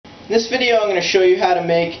In this video I'm going to show you how to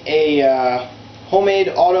make a homemade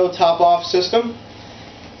auto top-off system.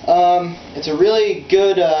 It's a really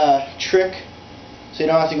good trick, so you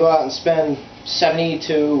don't have to go out and spend $70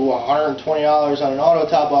 to $120 on an auto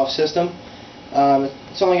top-off system.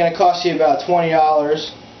 It's only going to cost you about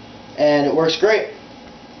 $20 and it works great.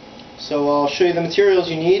 So I'll show you the materials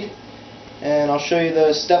you need and I'll show you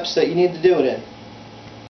the steps that you need to do it in.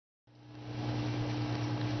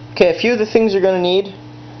 Okay, a few of the things you're going to need.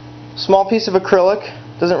 Small piece of acrylic.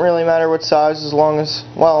 Doesn't really matter what size, as long as,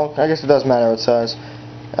 well, I guess it does matter what size.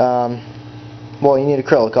 Well, you need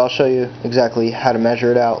acrylic. I'll show you exactly how to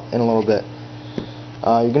measure it out in a little bit.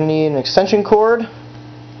 You're going to need an extension cord,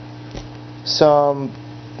 some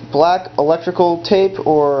black electrical tape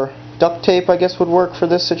or duct tape, I guess would work for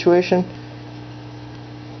this situation,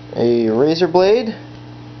 a razor blade,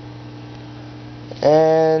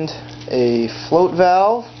 and a float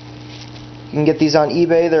valve. You can get these on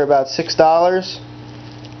eBay. They're about $6.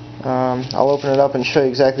 I'll open it up and show you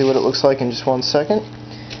exactly what it looks like in just one second.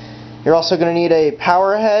 You're also going to need a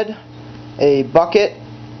power head, a bucket,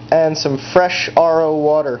 and some fresh RO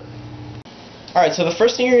water. Alright, so the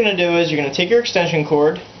first thing you're going to do is you're going to take your extension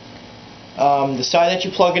cord, the side that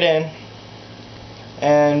you plug it in,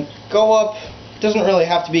 and go up, doesn't really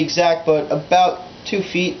have to be exact, but about 2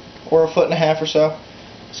 feet or 1.5 feet or so,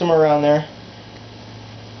 somewhere around there.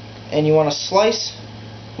 And you want to slice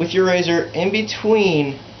with your razor in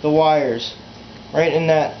between the wires, right in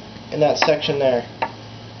that section there,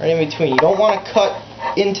 right in between. You don't want to cut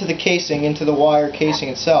into the casing, into the wire casing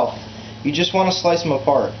itself. You just want to slice them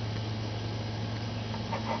apart.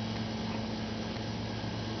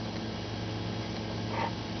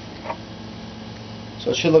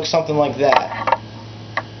 So it should look something like that.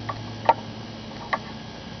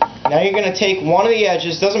 Now you're going to take one of the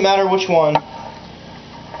edges, doesn't matter which one,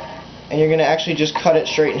 and you're going to actually just cut it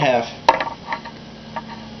straight in half.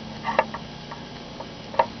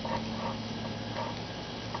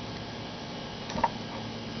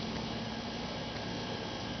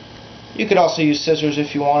 You could also use scissors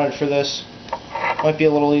if you wanted for this. Might be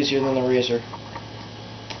a little easier than the razor,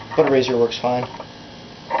 but a razor works fine.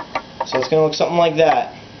 So it's going to look something like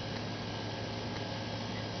that.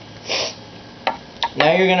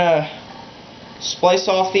 Now you're going to splice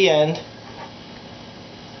off the end.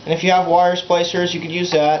 And if you have wire splicers, you could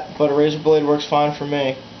use that, but a razor blade works fine for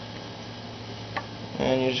me.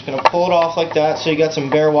 And you're just going to pull it off like that so you got some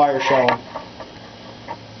bare wire showing.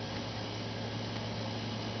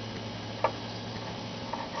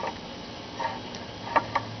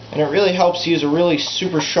 And it really helps to use a really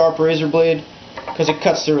super sharp razor blade because it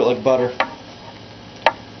cuts through it like butter.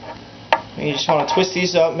 And you just want to twist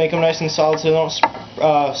these up, make them nice and solid so they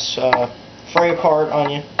don't fray apart on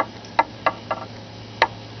you.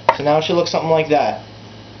 So now it should look something like that.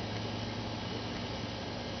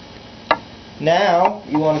 Now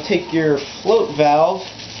you want to take your float valve,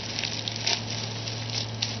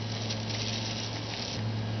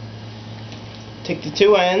 take the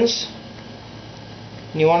two ends,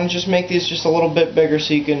 and you want to just make these just a little bit bigger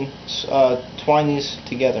so you can twine these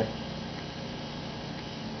together.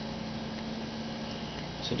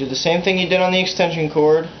 So do the same thing you did on the extension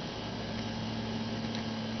cord.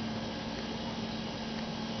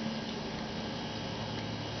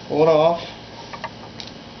 Pull it off.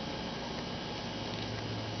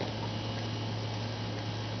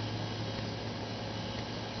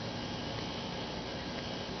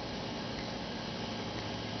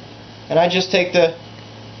 And I just take the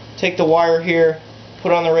wire here,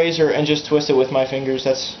 put it on the razor, and just twist it with my fingers.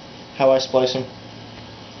 That's how I splice them.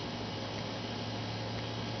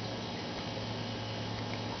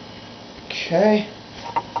 Okay.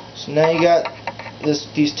 So now you got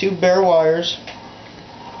these two bare wires.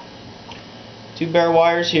 Two bare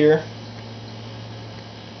wires here.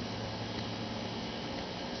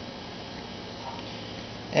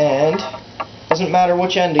 And doesn't matter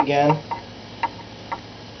which end again.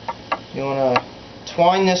 You want to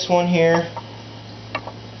twine this one here.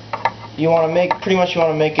 You want to make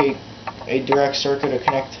a direct circuit to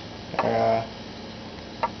connect,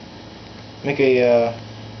 make a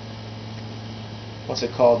what's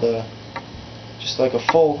it called? Just like a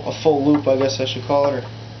full loop, I guess I should call it. Or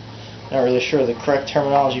not really sure the correct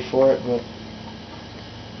terminology for it, but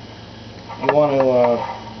you want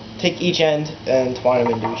to take each end and twine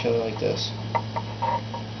them into each other like this.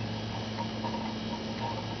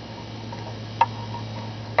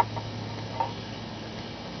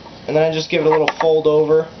 And then I just give it a little fold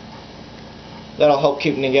over. That'll help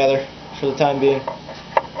keep them together for the time being.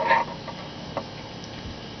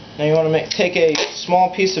 Now you want to take a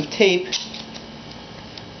small piece of tape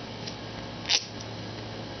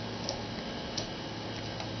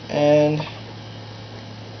and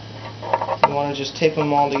you want to just tape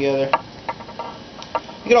them all together.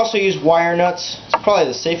 You could also use wire nuts. It's probably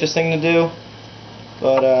the safest thing to do,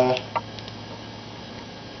 but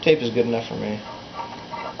tape is good enough for me.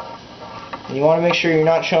 And you want to make sure you're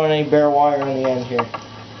not showing any bare wire on the end here.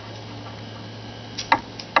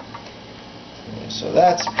 So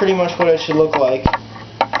that's pretty much what it should look like,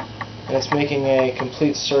 and it's making a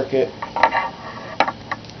complete circuit.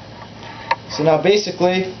 So now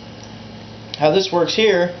basically how this works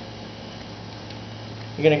here,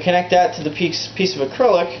 you're going to connect that to the piece of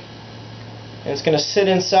acrylic, and it's going to sit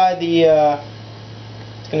inside the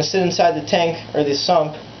tank or the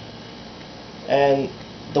sump, and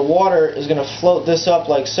the water is going to float this up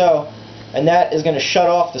like so, and that is going to shut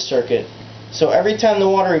off the circuit. So every time the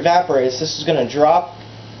water evaporates, this is going to drop,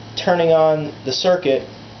 turning on the circuit,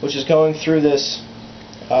 which is going through this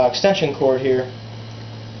extension cord here,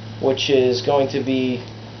 which is going to be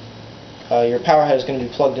your power head is going to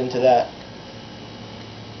be plugged into that.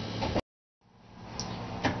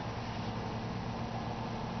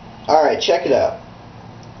 Alright, check it out.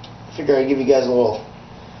 I figure I'd give you guys a little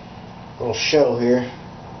show here.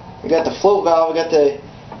 We got the float valve, I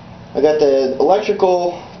got the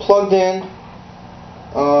electrical plugged in,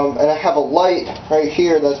 and I have a light right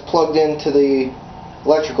here that's plugged into the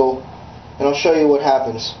electrical, and I'll show you what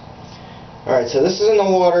happens. Alright, so this is in the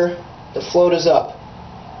water, the float is up.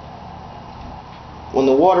 When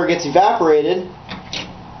the water gets evaporated,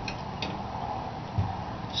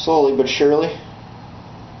 slowly but surely,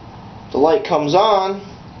 the light comes on,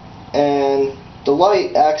 and the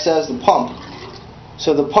light acts as the pump.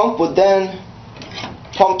 So the pump would then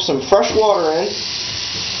pump some fresh water in,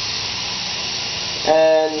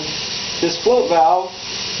 and this float valve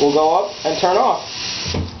will go up and turn off.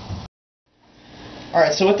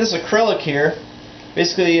 Alright, so with this acrylic here,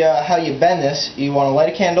 basically how you bend this, you want to light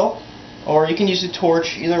a candle, or you can use a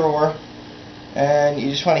torch, either or, and you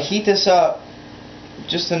just want to heat this up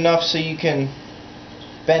just enough so you can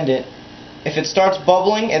bend it. If it starts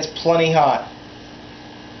bubbling, it's plenty hot,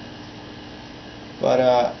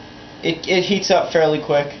 but it heats up fairly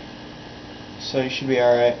quick, so you should be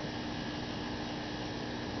alright.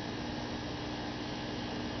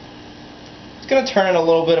 It's going to turn in a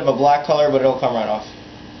little bit of a black color, but it'll come right off.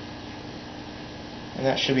 And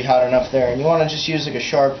that should be hot enough there. And you want to just use like a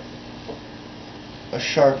sharp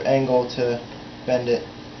angle to bend it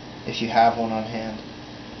if you have one on hand.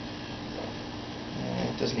 And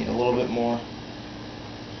it does need a little bit more.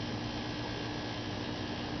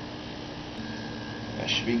 That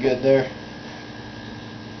should be good there.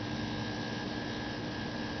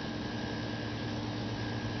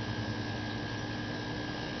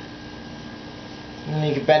 And then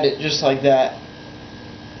you can bend it just like that,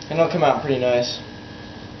 and it'll come out pretty nice.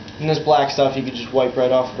 And this black stuff you can just wipe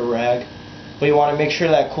right off with a rag, but you want to make sure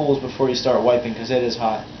that cools before you start wiping, because it is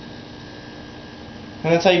hot.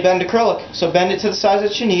 And that's how you bend acrylic. So bend it to the size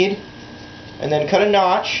that you need, and then cut a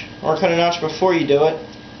notch, or cut a notch before you do it,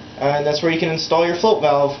 and that's where you can install your float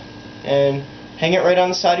valve and hang it right on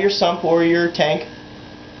the side of your sump or your tank.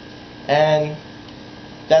 And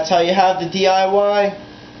that's how you have the DIY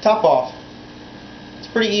top off. It's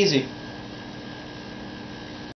pretty easy.